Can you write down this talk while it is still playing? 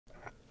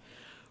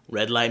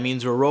Red light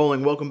means we're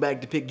rolling. Welcome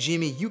back to Pick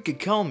Jimmy. You could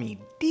call me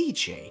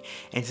DJ.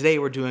 And today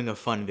we're doing a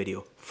fun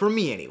video. For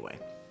me anyway.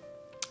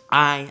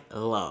 I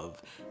love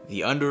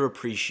the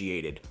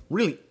underappreciated,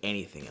 really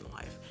anything in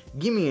life.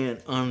 Give me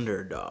an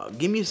underdog.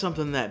 Give me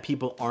something that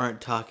people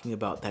aren't talking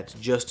about that's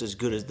just as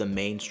good as the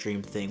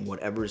mainstream thing,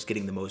 whatever is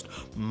getting the most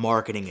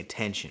marketing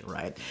attention,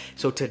 right?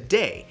 So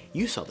today,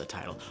 you saw the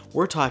title,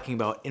 we're talking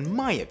about, in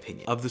my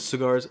opinion, of the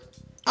cigars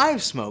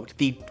I've smoked,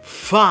 the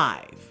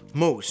 5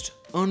 most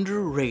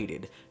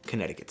underrated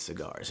Connecticut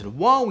cigars. And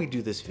while we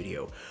do this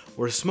video,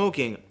 we're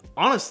smoking,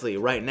 honestly,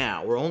 right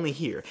now, we're only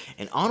here,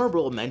 an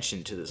honorable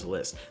mention to this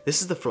list.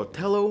 This is the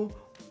Fratello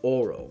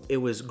Oro. It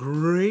was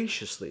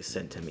graciously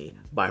sent to me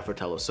by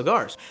Fratello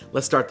Cigars.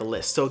 Let's start the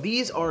list. So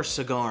these are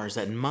cigars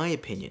that, in my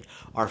opinion,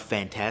 are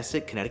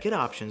fantastic Connecticut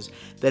options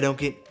that don't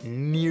get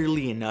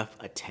nearly enough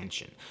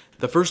attention.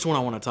 The first one I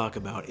want to talk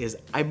about is,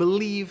 I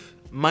believe,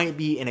 might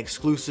be an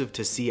exclusive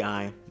to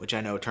CI, which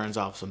I know turns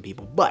off some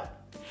people, but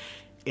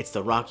it's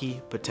the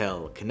Rocky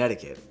Patel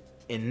Connecticut,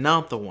 and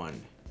not the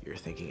one you're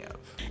thinking of.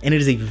 And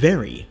it is a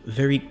very,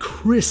 very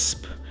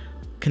crisp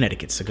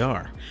Connecticut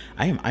cigar.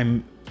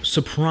 I'm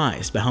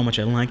surprised by how much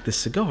I like this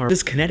cigar.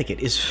 This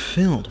Connecticut is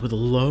filled with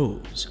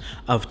loads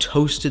of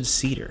toasted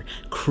cedar,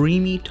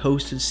 creamy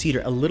toasted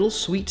cedar, a little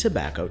sweet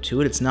tobacco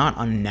to it. It's not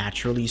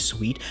unnaturally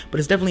sweet, but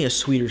it's definitely a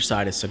sweeter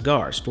side of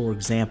cigars. For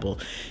example,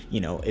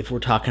 you know, if we're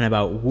talking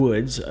about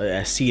woods,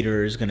 a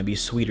cedar is going to be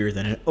sweeter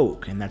than an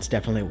oak, and that's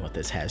definitely what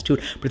this has to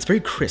it. But it's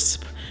very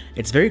crisp.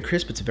 It's very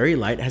crisp, it's very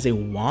light, it has a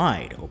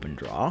wide open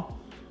draw.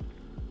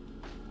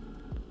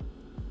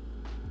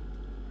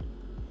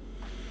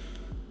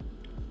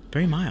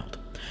 Very mild.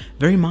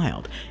 Very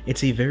mild.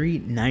 It's a very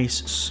nice,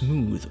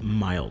 smooth,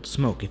 mild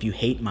smoke. If you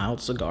hate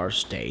mild cigars,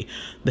 stay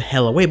the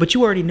hell away. But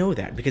you already know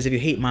that, because if you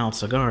hate mild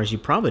cigars, you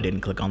probably didn't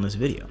click on this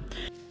video.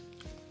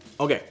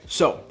 Okay,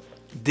 so,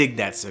 dig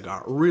that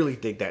cigar. Really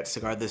dig that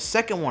cigar. The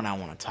second one I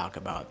want to talk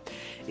about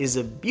is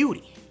a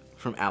beauty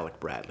from Alec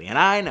Bradley. And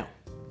I know,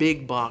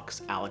 big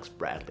box Alex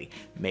Bradley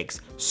makes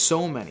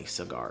so many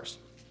cigars.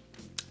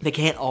 They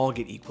can't all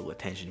get equal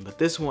attention, but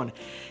this one,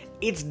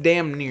 it's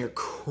damn near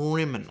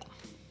criminal.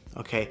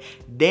 Okay,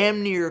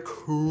 damn near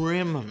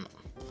criminal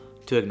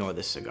to ignore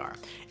this cigar.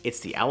 It's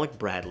the Alec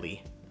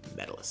Bradley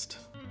Medalist.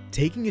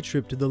 Taking a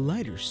trip to the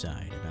lighter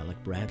side of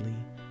Alec Bradley,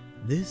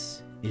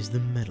 this is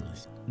the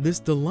Medalist. This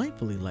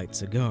delightfully light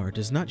cigar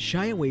does not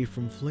shy away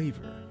from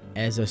flavor.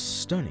 As a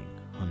stunning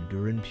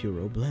Honduran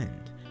Puro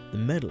blend, the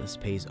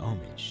Medalist pays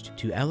homage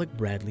to Alec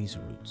Bradley's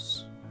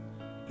roots.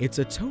 It's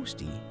a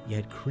toasty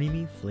yet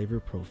creamy flavor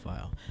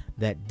profile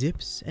that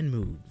dips and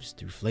moves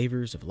through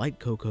flavors of light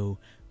cocoa,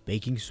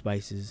 baking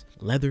spices,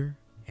 leather,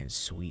 and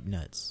sweet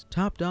nuts,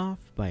 topped off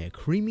by a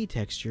creamy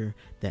texture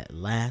that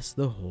lasts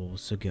the whole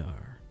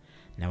cigar.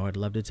 Now I'd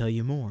love to tell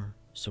you more,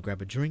 so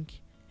grab a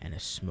drink and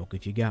a smoke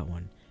if you got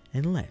one,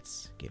 and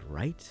let's get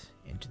right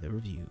into the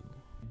review.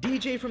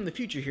 DJ from the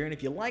future here, and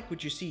if you like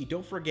what you see,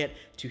 don't forget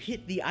to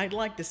hit the I'd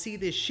like to see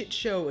this shit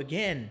show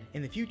again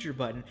in the future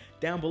button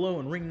down below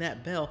and ring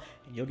that bell,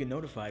 and you'll get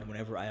notified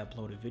whenever I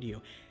upload a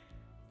video.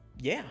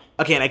 Yeah.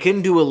 Okay, and I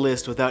couldn't do a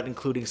list without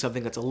including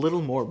something that's a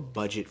little more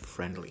budget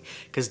friendly,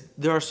 because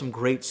there are some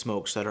great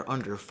smokes that are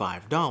under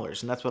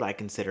 $5, and that's what I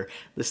consider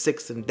the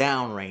 6 and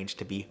down range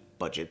to be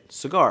budget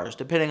cigars.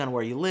 Depending on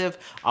where you live,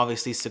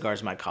 obviously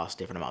cigars might cost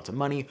different amounts of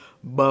money,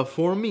 but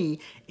for me,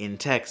 in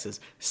Texas,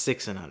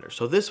 6 and under.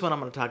 So this one I'm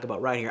going to talk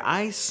about right here,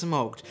 I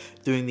smoked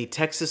during the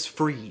Texas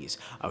freeze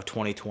of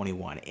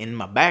 2021 in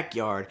my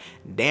backyard,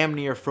 damn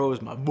near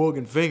froze my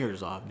boogin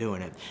fingers off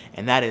doing it,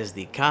 and that is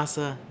the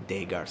Casa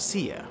de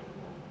Garcia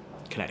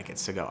Connecticut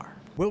cigar.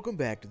 Welcome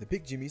back to the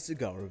Pick Jimmy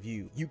Cigar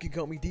Review. You can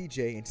call me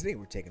DJ, and today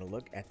we're taking a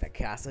look at the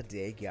Casa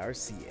de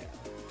Garcia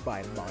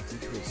by Monte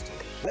Cristo.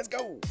 Let's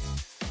go!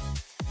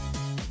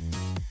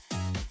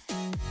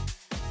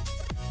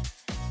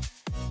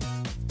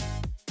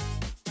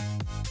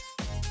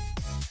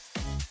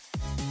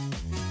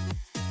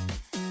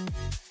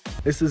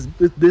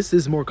 This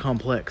is more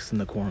complex than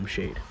the Quorum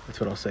Shade. That's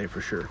what I'll say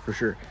for sure. For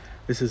sure,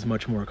 this is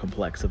much more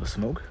complex of a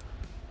smoke.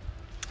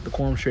 The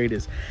Quorum Shade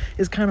is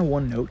kind of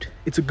one note.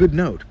 It's a good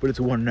note, but it's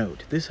one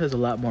note. This has a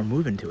lot more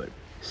movement to it.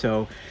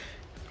 So,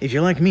 if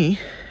you're like me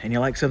and you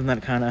like something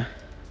that kind of,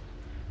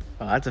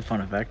 well, that's a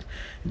fun effect,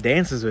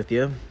 dances with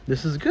you,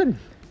 this is good.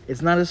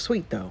 It's not as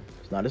sweet though.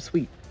 It's not as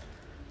sweet.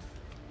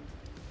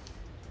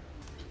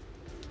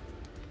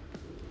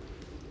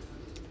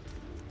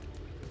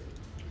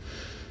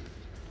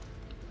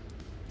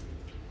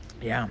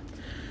 Yeah,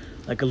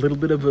 like a little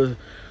bit of a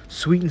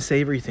sweet and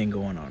savory thing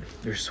going on.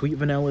 There's sweet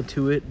vanilla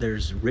to it,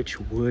 there's rich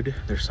wood,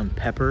 there's some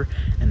pepper,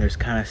 and there's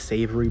kind of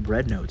savory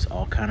bread notes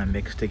all kind of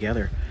mixed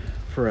together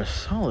for a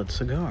solid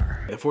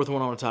cigar. The fourth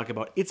one I want to talk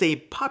about, it's a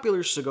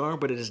popular cigar,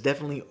 but it is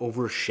definitely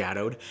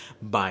overshadowed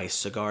by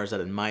cigars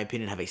that, in my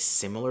opinion, have a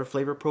similar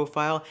flavor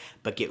profile,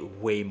 but get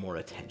way more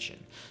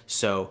attention.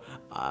 So,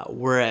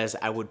 whereas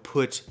I would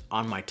put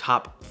on my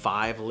top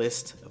 5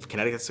 list of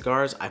Connecticut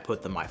cigars, I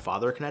put the My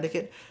Father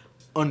Connecticut.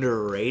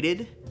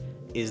 Underrated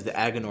is the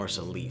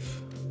Aganorsa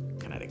Leaf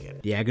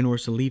Connecticut. The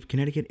Aganorsa Leaf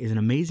Connecticut is an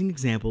amazing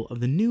example of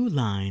the new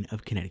line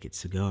of Connecticut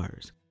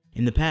cigars.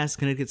 In the past,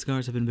 Connecticut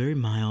cigars have been very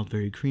mild,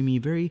 very creamy,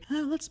 very,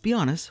 let's be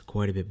honest,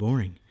 quite a bit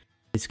boring.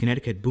 This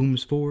Connecticut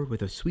booms forward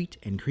with a sweet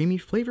and creamy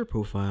flavor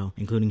profile,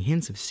 including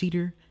hints of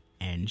cedar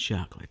and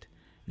chocolate.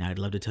 Now I'd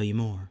love to tell you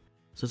more,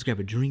 so let's grab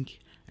a drink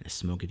and a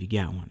smoke if you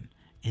got one,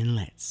 and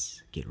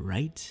let's get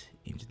right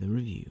into the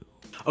review.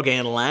 Okay,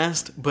 and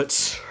last, but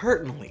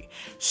certainly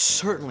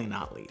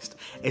not least,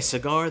 a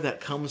cigar that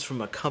comes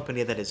from a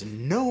company that is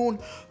known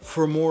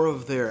for more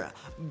of their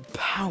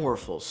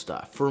powerful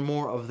stuff, for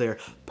more of their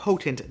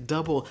potent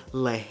double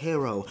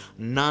ligero,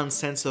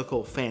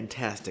 nonsensical,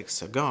 fantastic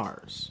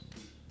cigars.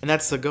 And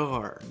that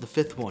cigar, the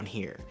fifth one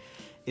here,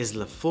 is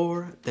La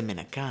Flor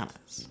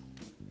Dominicanas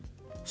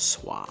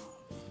Suave.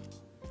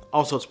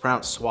 Also, it's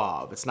pronounced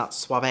suave, it's not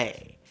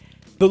suave.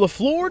 The La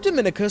Flor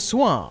Dominica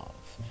Suave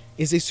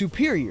is a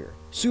superior,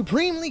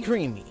 supremely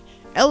creamy,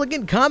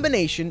 elegant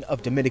combination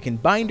of Dominican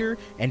binder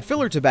and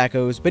filler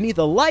tobaccos beneath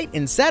a light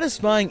and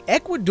satisfying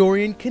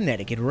Ecuadorian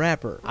Connecticut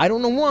wrapper. I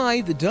don't know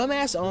why the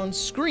dumbass on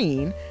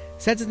screen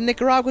said it's a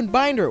Nicaraguan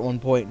binder at one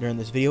point during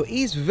this video.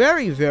 He's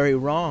very, very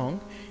wrong.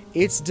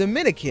 It's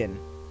Dominican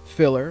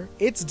filler,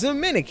 it's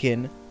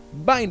Dominican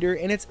binder,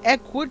 and it's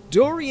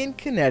Ecuadorian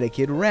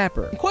Connecticut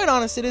wrapper. And quite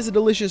honest, it is a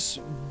delicious,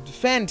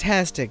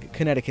 fantastic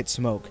Connecticut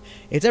smoke.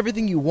 It's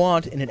everything you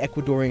want in an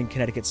Ecuadorian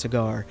Connecticut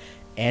cigar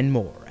and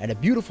more. And a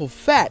beautiful,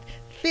 fat,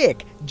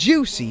 thick,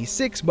 juicy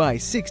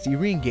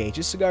 6x60 ring gauge.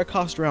 This cigar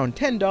costs around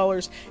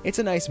 $10. It's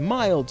a nice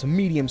mild to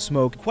medium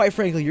smoke. Quite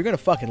frankly, you're gonna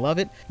fucking love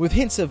it. With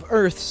hints of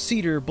earth,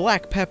 cedar,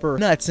 black pepper,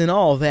 nuts, and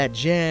all that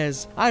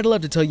jazz. I'd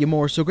love to tell you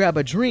more, so grab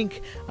a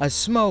drink, a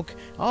smoke,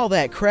 all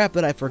that crap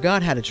that I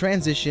forgot how to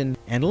transition,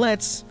 and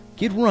let's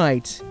get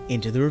right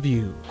into the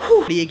review.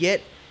 What do you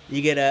get?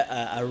 You get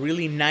a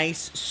really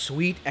nice,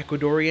 sweet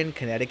Ecuadorian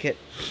Connecticut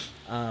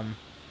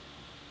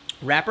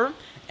wrapper,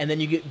 and then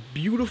you get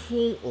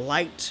beautiful,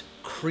 light,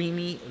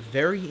 creamy,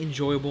 very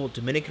enjoyable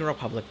Dominican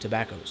Republic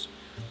tobaccos.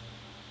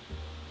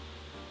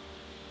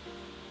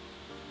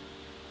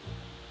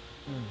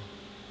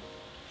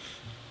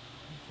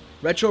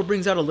 Retro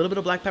brings out a little bit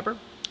of black pepper,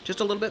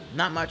 just a little bit,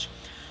 not much.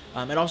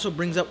 It also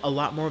brings up a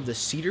lot more of the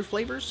cedar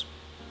flavors.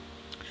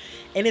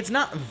 And it's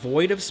not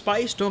void of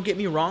spice, don't get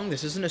me wrong.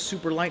 This isn't a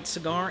super light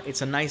cigar.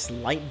 It's a nice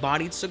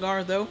light-bodied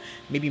cigar, though.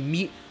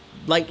 Maybe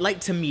light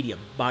to medium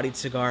bodied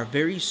cigar.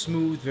 Very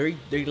smooth, very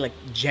like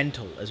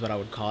gentle is what I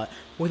would call it,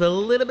 with a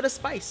little bit of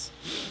spice.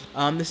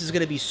 This is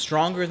going to be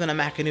stronger than a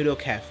Macanudo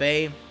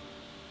Cafe.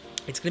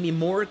 It's going to be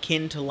more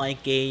akin to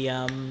like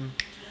a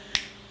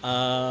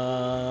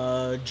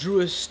Drew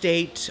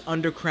Estate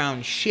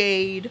Undercrown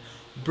Shade,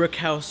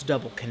 Brickhouse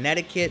Double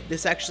Connecticut.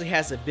 This actually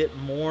has a bit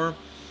more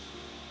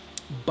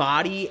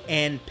body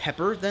and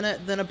pepper than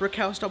a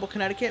Brickhouse Double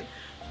Connecticut.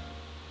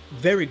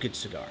 Very good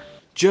cigar.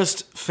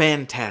 Just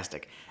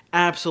fantastic.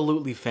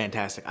 Absolutely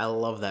fantastic. I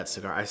love that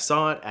cigar. I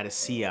saw it at a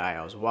CI.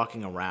 I was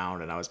walking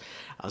around and I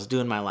was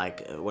doing my,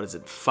 like, what is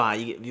it,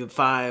 5? You get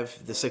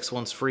 5, the 6th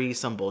one's free,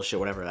 some bullshit,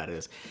 whatever that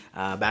is.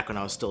 Back when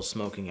I was still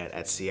smoking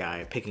at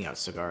CI, picking out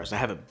cigars. I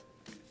haven't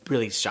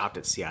really shopped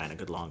at CI in a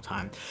good long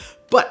time.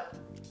 But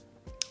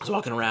I was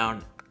walking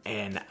around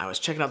and I was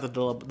checking out the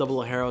double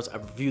ligeros.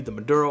 I've reviewed the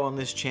Maduro on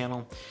this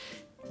channel,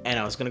 and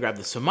I was gonna grab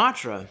the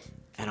Sumatra,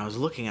 and I was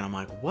looking and I'm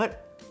like, what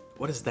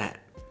is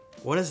that?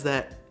 What is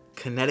that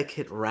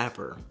Connecticut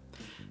wrapper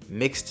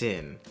mixed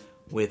in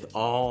with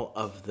all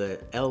of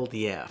the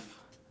LDF,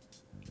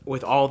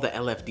 with all the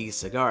LFD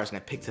cigars? And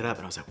I picked it up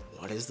and I was like,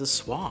 what is the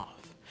Suave?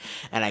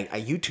 And I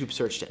YouTube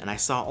searched it and I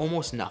saw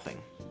almost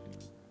nothing.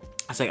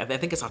 I was like, I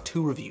think I saw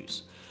 2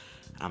 reviews.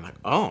 And I'm like,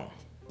 oh,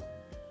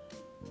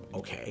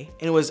 okay.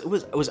 And it was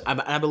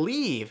I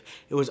believe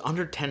it was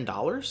under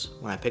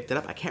 $10 when I picked it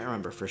up. I can't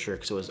remember for sure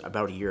because it was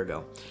about a year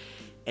ago.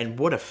 And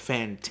what a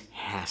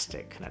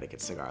fantastic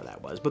Connecticut cigar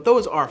that was. But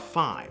those are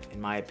 5,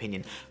 in my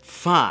opinion,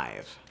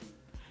 5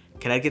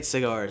 Connecticut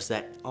cigars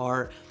that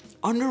are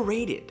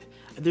underrated.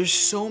 There's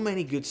so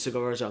many good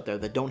cigars out there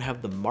that don't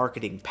have the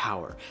marketing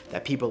power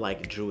that people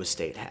like Drew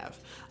Estate have.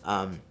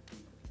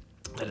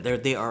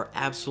 They are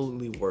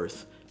absolutely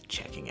worth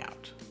checking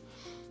out.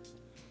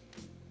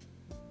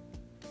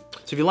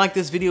 So if you like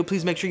this video,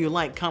 please make sure you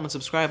like, comment,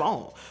 subscribe,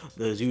 all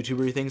those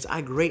YouTuber things.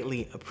 I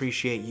greatly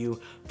appreciate you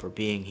for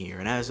being here.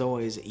 And as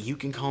always, you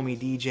can call me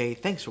DJ.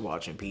 Thanks for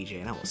watching, PJ,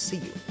 and I will see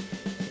you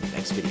in the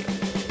next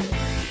video.